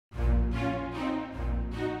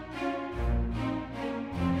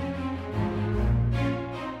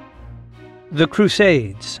The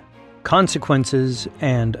Crusades, Consequences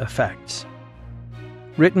and Effects.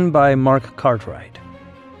 Written by Mark Cartwright.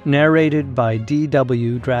 Narrated by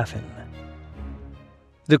D.W. Draffin.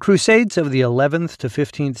 The Crusades of the 11th to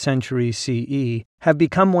 15th century CE have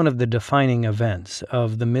become one of the defining events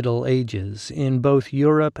of the Middle Ages in both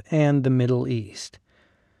Europe and the Middle East.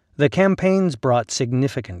 The campaigns brought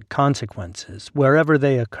significant consequences wherever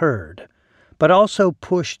they occurred, but also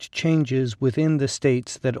pushed changes within the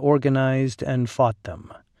states that organized and fought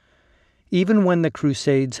them. Even when the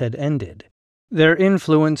Crusades had ended, their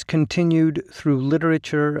influence continued through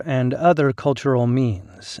literature and other cultural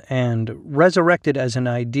means, and, resurrected as an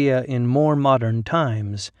idea in more modern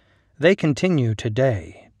times, they continue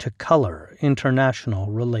today to color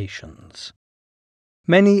international relations.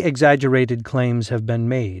 Many exaggerated claims have been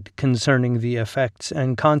made concerning the effects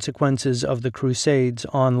and consequences of the Crusades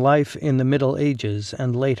on life in the Middle Ages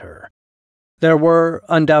and later. There were,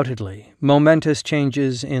 undoubtedly, momentous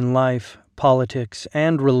changes in life, politics,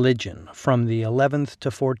 and religion from the 11th to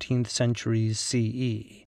 14th centuries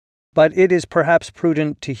CE. But it is perhaps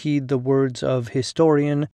prudent to heed the words of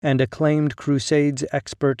historian and acclaimed Crusades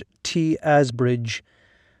expert T. Asbridge.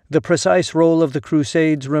 The precise role of the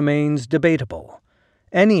Crusades remains debatable.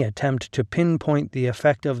 Any attempt to pinpoint the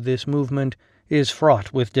effect of this movement is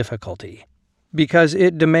fraught with difficulty, because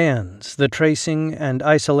it demands the tracing and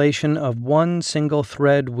isolation of one single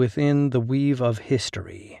thread within the weave of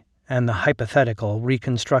history, and the hypothetical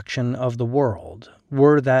reconstruction of the world,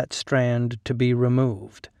 were that strand to be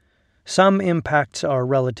removed. Some impacts are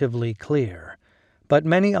relatively clear, but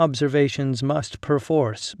many observations must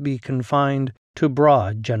perforce be confined to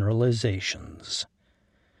broad generalizations.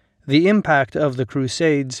 The impact of the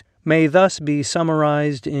Crusades may thus be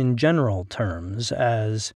summarized in general terms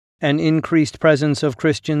as an increased presence of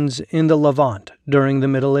Christians in the Levant during the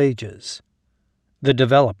Middle Ages, the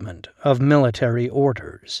development of military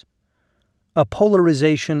orders, a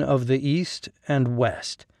polarization of the East and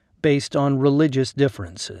West based on religious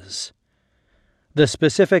differences, the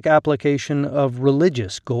specific application of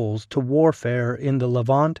religious goals to warfare in the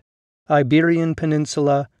Levant, Iberian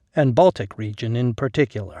Peninsula, and Baltic region in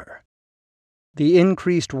particular, the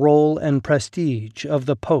increased role and prestige of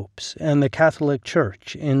the popes and the Catholic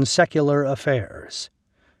Church in secular affairs,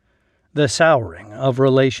 the souring of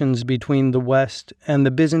relations between the West and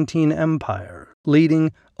the Byzantine Empire,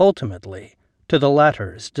 leading, ultimately, to the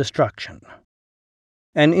latter's destruction,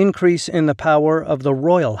 an increase in the power of the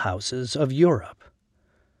royal houses of Europe,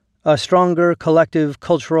 a stronger collective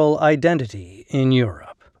cultural identity in Europe,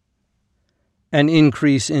 an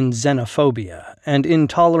increase in xenophobia and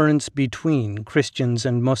intolerance between Christians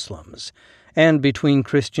and Muslims, and between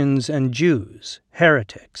Christians and Jews,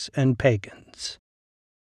 heretics and pagans,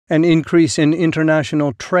 an increase in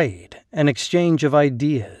international trade and exchange of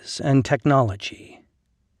ideas and technology,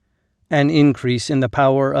 an increase in the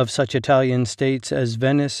power of such Italian states as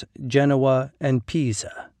Venice, Genoa, and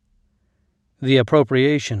Pisa, the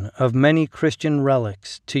appropriation of many Christian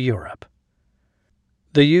relics to Europe,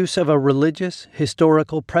 the use of a religious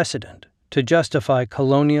historical precedent to justify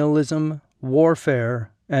colonialism,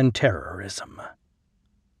 warfare, and terrorism.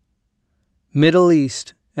 Middle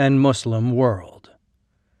East and Muslim world.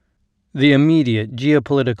 The immediate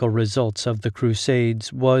geopolitical results of the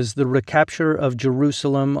Crusades was the recapture of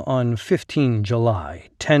Jerusalem on 15 July,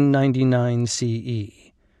 1099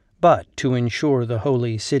 CE. But to ensure the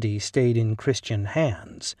Holy City stayed in Christian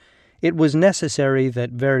hands, it was necessary that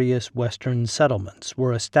various Western settlements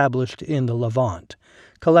were established in the Levant,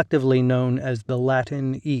 collectively known as the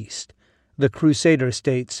Latin East, the Crusader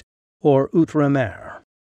states, or Outremer.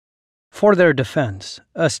 For their defense,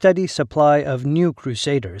 a steady supply of new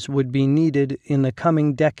crusaders would be needed in the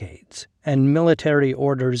coming decades, and military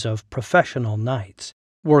orders of professional knights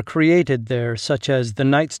were created there, such as the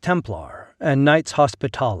Knights Templar and Knights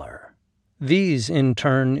Hospitaller. These, in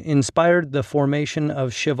turn, inspired the formation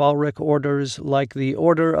of chivalric orders like the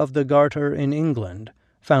Order of the Garter in England,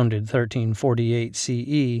 founded 1348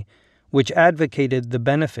 CE, which advocated the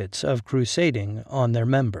benefits of crusading on their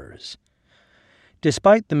members.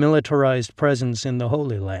 Despite the militarized presence in the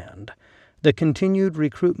Holy Land, the continued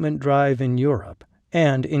recruitment drive in Europe,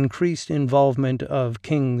 and increased involvement of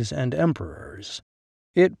kings and emperors,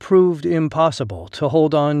 it proved impossible to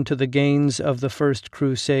hold on to the gains of the First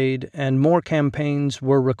Crusade, and more campaigns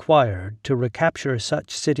were required to recapture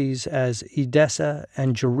such cities as Edessa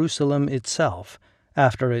and Jerusalem itself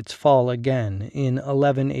after its fall again in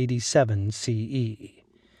 1187 CE.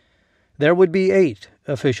 There would be 8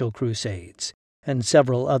 official crusades, and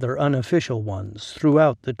several other unofficial ones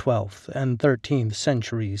throughout the 12th and 13th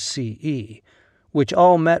centuries CE, which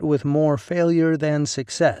all met with more failure than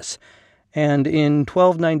success, and in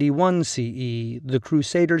 1291 CE the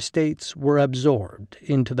Crusader states were absorbed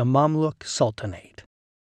into the Mamluk Sultanate.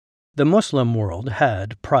 The Muslim world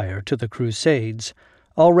had, prior to the Crusades,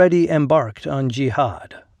 already embarked on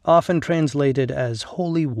jihad, often translated as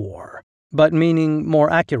holy war, but meaning more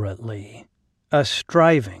accurately, a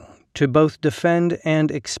striving to both defend and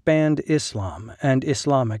expand Islam and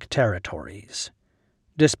Islamic territories.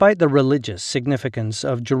 Despite the religious significance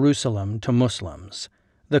of Jerusalem to Muslims,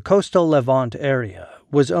 the coastal Levant area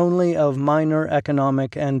was only of minor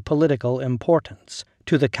economic and political importance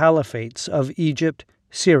to the caliphates of Egypt,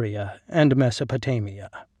 Syria, and Mesopotamia.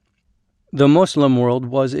 The Muslim world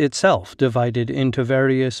was itself divided into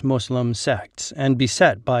various Muslim sects and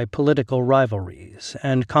beset by political rivalries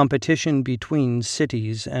and competition between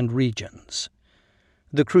cities and regions.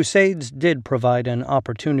 The Crusades did provide an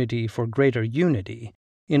opportunity for greater unity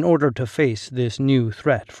in order to face this new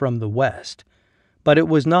threat from the West, but it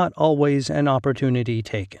was not always an opportunity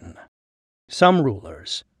taken. Some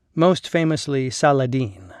rulers, most famously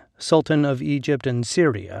Saladin, Sultan of Egypt and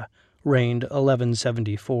Syria, reigned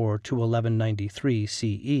 1174 to 1193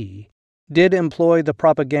 CE, did employ the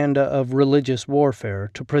propaganda of religious warfare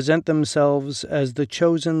to present themselves as the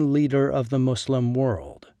chosen leader of the Muslim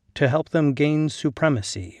world, to help them gain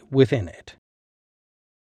supremacy within it.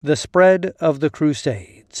 The spread of the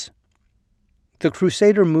Crusades. The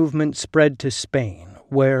Crusader movement spread to Spain,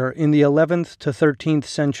 where, in the 11th to 13th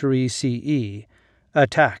century CE,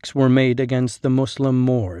 attacks were made against the Muslim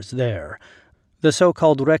Moors there, the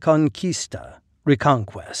so-called Reconquista,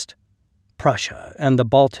 reconquest, Prussia and the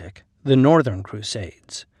Baltic, the Northern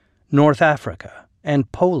Crusades, North Africa,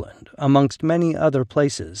 and Poland, amongst many other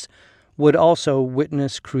places, would also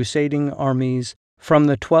witness crusading armies from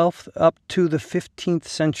the 12th up to the 15th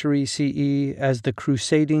century CE as the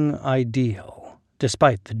crusading ideal,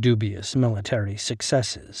 despite the dubious military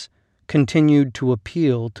successes, continued to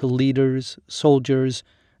appeal to leaders, soldiers,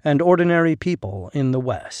 and ordinary people in the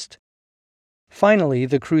West. Finally,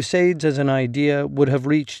 the Crusades as an idea would have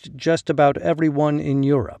reached just about everyone in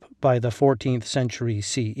Europe by the 14th century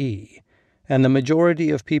CE, and the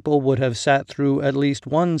majority of people would have sat through at least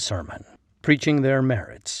one sermon, preaching their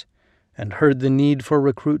merits, and heard the need for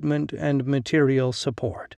recruitment and material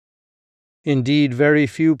support. Indeed, very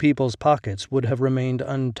few people's pockets would have remained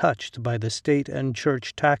untouched by the state and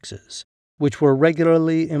church taxes, which were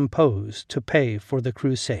regularly imposed to pay for the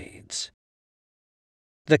Crusades.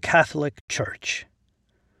 The Catholic Church.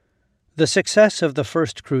 The success of the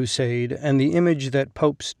First Crusade and the image that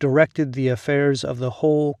popes directed the affairs of the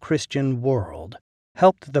whole Christian world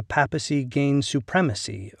helped the papacy gain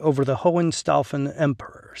supremacy over the Hohenstaufen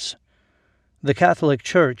emperors. The Catholic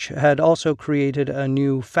Church had also created a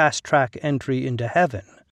new fast-track entry into heaven,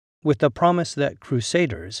 with the promise that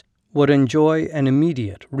crusaders would enjoy an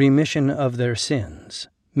immediate remission of their sins.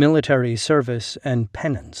 Military service and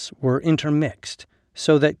penance were intermixed,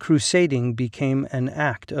 so that crusading became an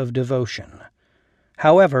act of devotion.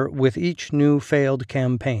 However, with each new failed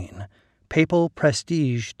campaign, papal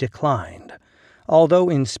prestige declined, although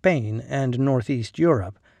in Spain and northeast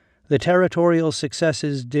Europe, the territorial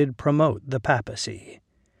successes did promote the papacy.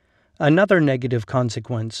 Another negative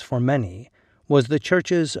consequence for many was the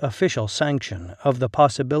Church's official sanction of the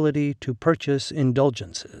possibility to purchase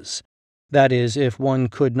indulgences. That is, if one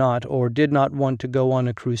could not or did not want to go on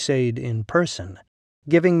a crusade in person,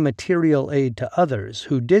 giving material aid to others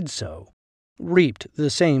who did so reaped the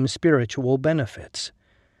same spiritual benefits.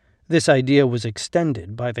 This idea was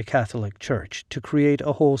extended by the Catholic Church to create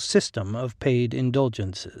a whole system of paid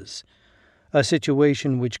indulgences, a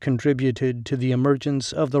situation which contributed to the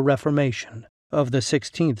emergence of the Reformation of the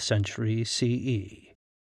 16th century CE.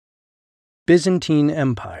 Byzantine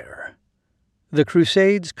Empire. The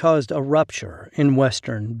Crusades caused a rupture in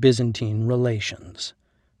Western Byzantine relations.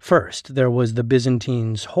 First, there was the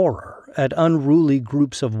Byzantines' horror at unruly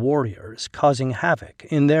groups of warriors causing havoc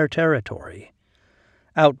in their territory.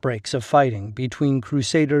 Outbreaks of fighting between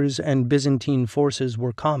Crusaders and Byzantine forces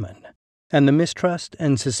were common, and the mistrust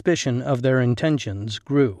and suspicion of their intentions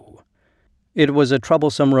grew. It was a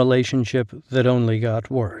troublesome relationship that only got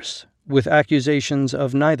worse, with accusations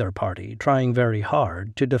of neither party trying very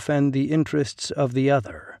hard to defend the interests of the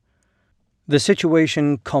other. The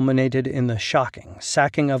situation culminated in the shocking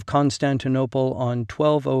sacking of Constantinople on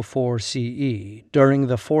 1204 CE during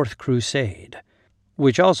the Fourth Crusade,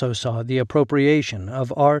 which also saw the appropriation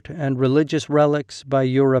of art and religious relics by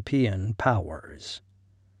European powers.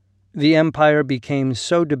 The empire became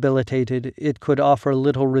so debilitated it could offer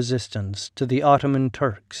little resistance to the Ottoman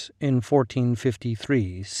Turks in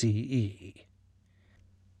 1453 CE.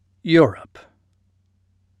 Europe.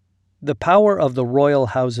 The power of the royal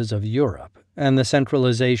houses of Europe and the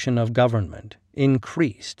centralization of government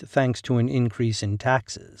increased thanks to an increase in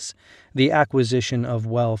taxes, the acquisition of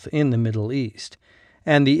wealth in the Middle East,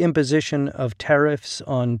 and the imposition of tariffs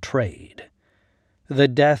on trade. The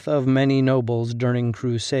death of many nobles during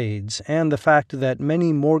Crusades and the fact that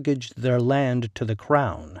many mortgaged their land to the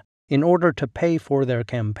crown in order to pay for their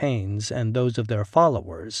campaigns and those of their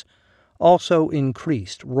followers also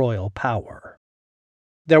increased royal power.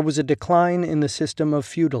 There was a decline in the system of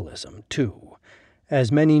feudalism, too,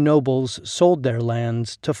 as many nobles sold their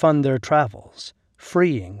lands to fund their travels,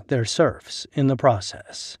 freeing their serfs in the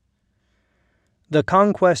process. The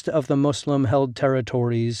conquest of the Muslim-held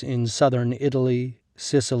territories in southern Italy,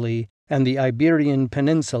 Sicily, and the Iberian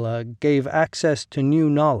Peninsula gave access to new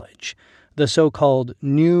knowledge, the so-called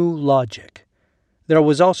New Logic. There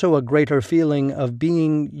was also a greater feeling of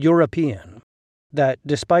being European, that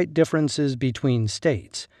despite differences between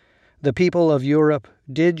states, the people of Europe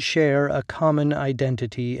did share a common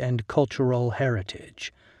identity and cultural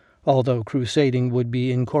heritage, although crusading would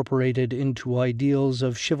be incorporated into ideals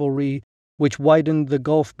of chivalry which widened the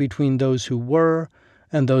gulf between those who were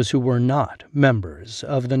and those who were not members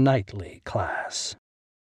of the knightly class.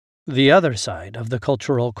 The other side of the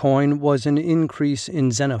cultural coin was an increase in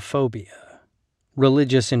xenophobia.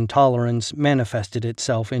 Religious intolerance manifested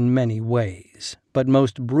itself in many ways, but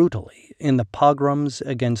most brutally in the pogroms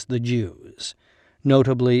against the Jews,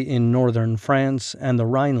 notably in northern France and the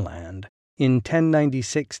Rhineland in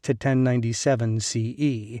 1096 to 1097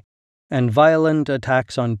 CE, and violent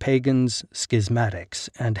attacks on pagans, schismatics,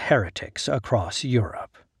 and heretics across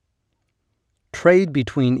Europe. Trade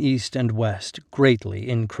between East and West greatly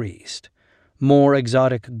increased. More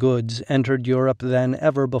exotic goods entered Europe than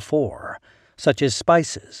ever before, such as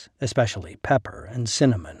spices, especially pepper and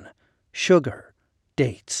cinnamon, sugar,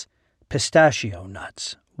 dates, pistachio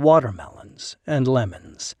nuts, watermelons, and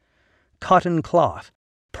lemons. Cotton cloth,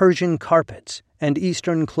 Persian carpets, and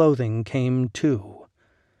Eastern clothing came too.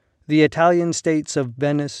 The Italian states of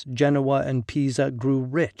Venice, Genoa, and Pisa grew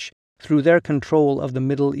rich through their control of the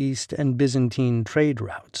Middle East and Byzantine trade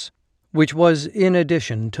routes, which was in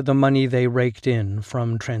addition to the money they raked in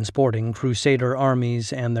from transporting Crusader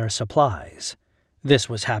armies and their supplies. This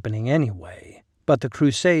was happening anyway, but the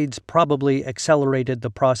Crusades probably accelerated the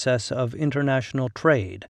process of international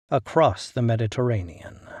trade across the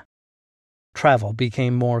Mediterranean. Travel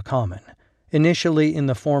became more common, initially in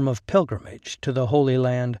the form of pilgrimage to the Holy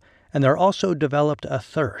Land, and there also developed a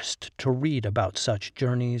thirst to read about such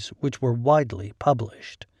journeys which were widely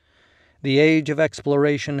published. The age of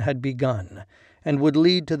exploration had begun, and would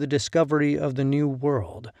lead to the discovery of the New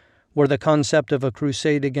World, where the concept of a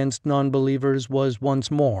crusade against non-believers was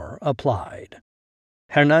once more applied.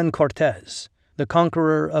 Hernán Cortés, the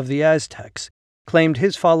conqueror of the Aztecs, claimed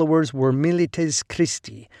his followers were Milites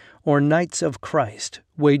Christi, or Knights of Christ,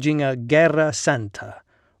 waging a Guerra Santa,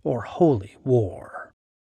 or Holy War.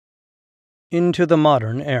 Into the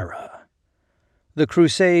modern era. The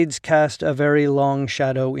Crusades cast a very long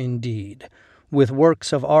shadow indeed, with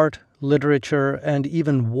works of art, literature, and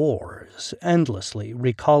even wars endlessly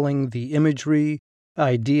recalling the imagery,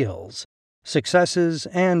 ideals, successes,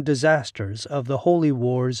 and disasters of the holy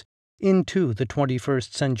wars into the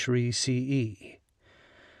 21st century CE.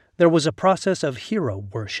 There was a process of hero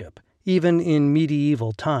worship, even in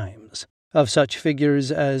medieval times, of such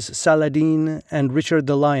figures as Saladin and Richard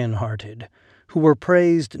the Lionhearted, who were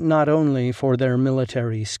praised not only for their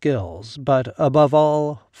military skills, but, above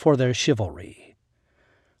all, for their chivalry.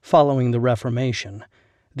 Following the Reformation,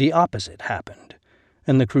 the opposite happened,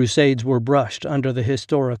 and the Crusades were brushed under the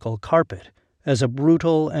historical carpet as a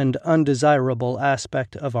brutal and undesirable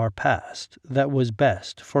aspect of our past that was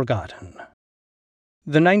best forgotten.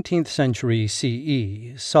 The 19th century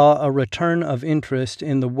CE saw a return of interest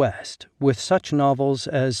in the West with such novels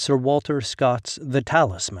as Sir Walter Scott's The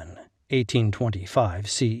Talisman, 1825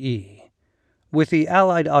 CE. With the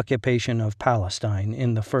Allied occupation of Palestine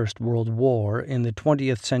in the First World War in the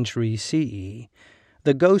 20th century CE,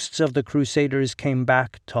 the ghosts of the Crusaders came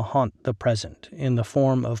back to haunt the present in the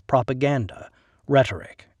form of propaganda,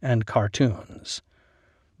 rhetoric, and cartoons.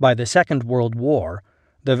 By the Second World War,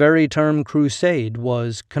 the very term crusade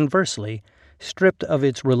was, conversely, stripped of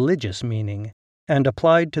its religious meaning and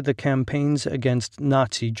applied to the campaigns against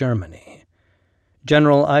Nazi Germany.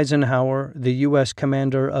 General Eisenhower, the U.S.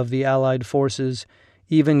 commander of the Allied forces,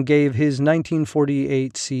 even gave his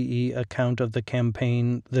 1948 CE account of the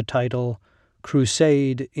campaign the title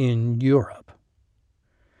Crusade in Europe.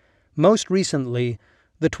 Most recently,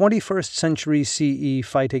 the 21st century CE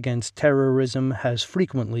fight against terrorism has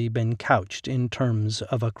frequently been couched in terms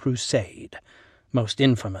of a crusade, most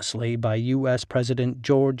infamously by U.S. President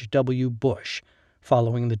George W. Bush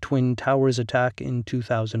following the Twin Towers attack in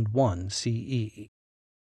 2001 CE.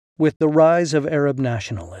 With the rise of Arab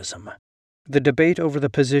nationalism, the debate over the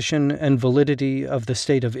position and validity of the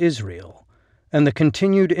State of Israel, and the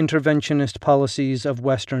continued interventionist policies of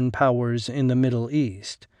Western powers in the Middle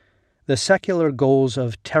East, the secular goals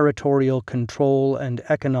of territorial control and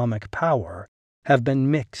economic power have been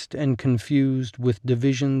mixed and confused with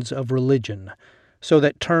divisions of religion, so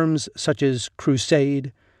that terms such as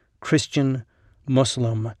crusade, Christian,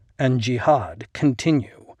 Muslim, and jihad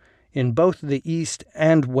continue, in both the East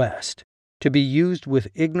and West, to be used with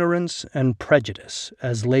ignorance and prejudice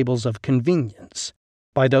as labels of convenience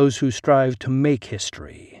by those who strive to make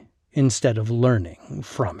history instead of learning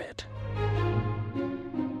from it.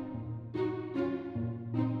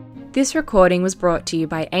 This recording was brought to you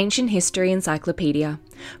by Ancient History Encyclopedia.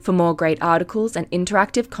 For more great articles and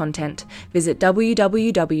interactive content, visit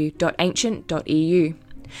www.ancient.eu.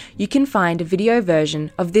 You can find a video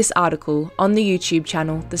version of this article on the YouTube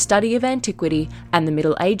channel The Study of Antiquity and the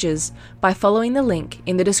Middle Ages by following the link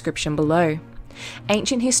in the description below.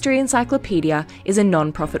 Ancient History Encyclopedia is a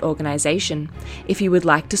non-profit organisation. If you would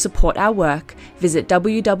like to support our work, visit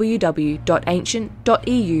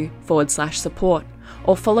www.ancient.eu/support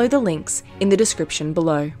or follow the links in the description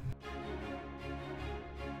below.